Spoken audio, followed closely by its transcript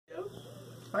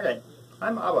Okay,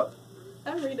 I'm Abba.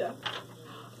 I'm Rita.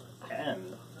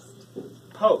 And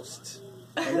Post.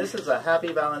 And this is a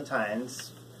happy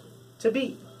Valentine's to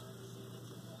be.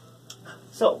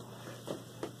 So,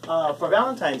 for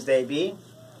Valentine's Day, B,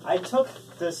 I took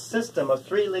this system of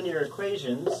 3 linear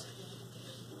equations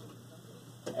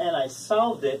and I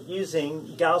solved it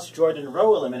using Gauss-jordan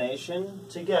row elimination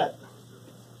to get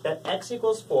that x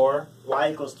equals 4,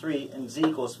 y equals 3, and z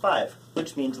equals 5,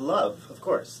 which means love, of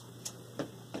course.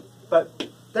 But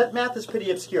that math is pretty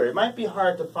obscure. It might be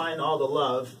hard to find all the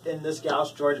love in this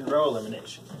Gauss-jordan row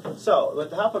elimination. So,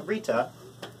 with the help of Rita,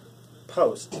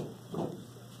 Post,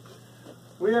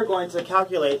 we are going to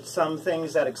calculate some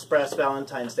things that express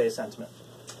Valentine's Day sentiment.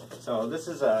 So this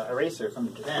is an eraser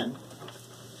from Japan.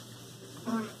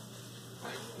 There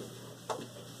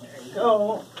you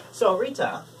go. So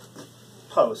Rita,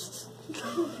 Post,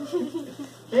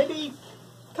 maybe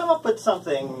come up with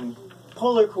something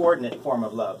polar coordinate form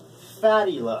of love.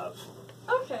 Fatty love.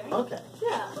 Okay. Okay.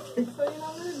 Yeah. So, I'm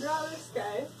going to draw this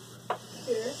guy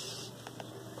here.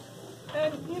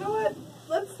 And you know what?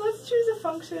 Let's choose a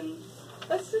function.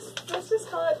 Let's just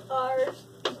call it r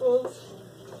equals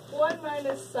 1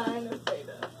 minus sine of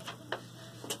theta.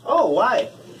 Oh, why?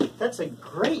 That's a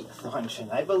great function.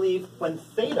 I believe when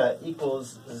theta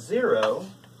equals 0,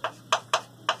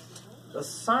 the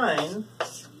sine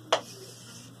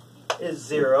is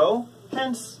 0,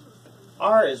 hence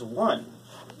r is 1.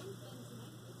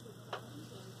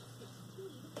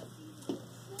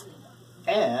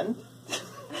 And,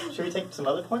 should we take some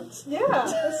other points? Yeah,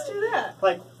 let's do that.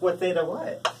 Like, what theta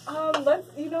what?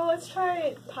 Let's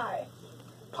try pi.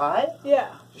 Pi?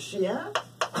 Yeah. Yeah?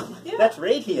 Yeah. That's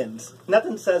radians.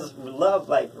 Nothing says love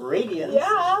like radians.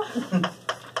 Yeah.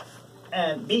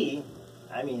 And B,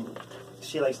 I mean,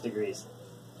 she likes degrees.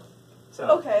 So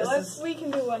Okay, we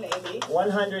can do 180.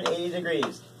 180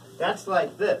 degrees. That's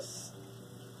like this.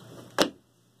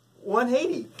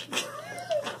 180.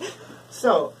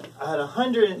 So at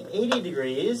 180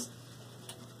 degrees,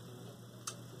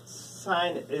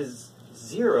 sine is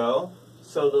 0,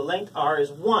 so the length r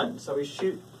is 1. So we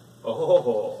shoot,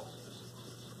 oh.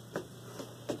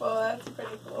 Well, that's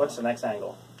pretty cool. What's the next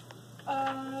angle?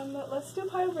 Let's do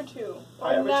pi over 2.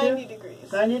 Pi Or over 90 2?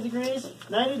 degrees. 90 degrees?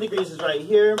 90 degrees is right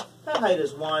here. That height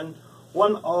is 1.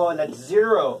 Oh, and that's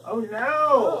 0. Oh, no!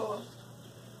 Oh.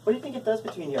 What do you think it does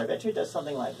between here? I bet you it does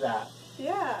something like that.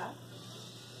 Yeah.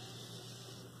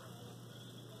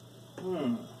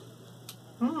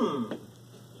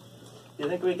 You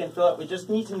think we can fill it? We just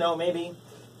need to know maybe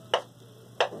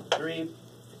 3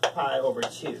 pi over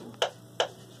 2.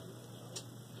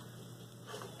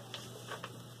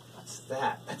 What's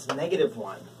that? That's negative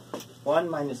 1. 1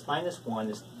 minus 1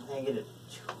 is negative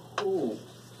 2.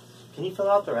 Can you fill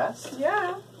out the rest?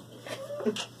 Yeah.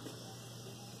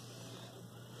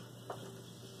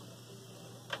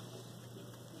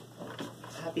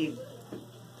 Happy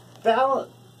Valentine.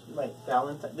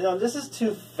 No, this is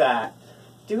too fat.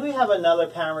 Do we have another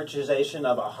parameterization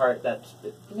of a heart that's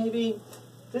maybe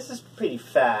this is pretty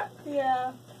fat?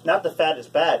 Yeah. Not the fat is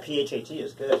bad. PHAT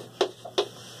is good.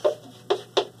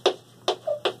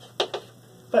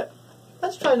 But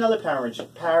let's try another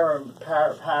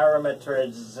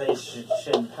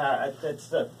parameterization.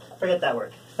 Forget that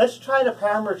word. Let's try to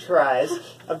parameterize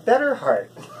a better heart.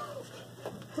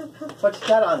 What's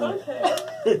that on there?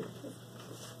 Okay.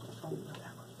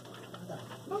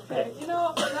 Okay,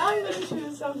 now I'm going to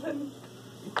choose something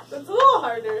that's a little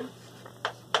harder.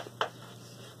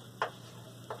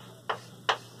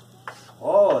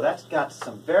 Oh, that's got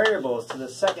some variables to the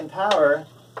second power.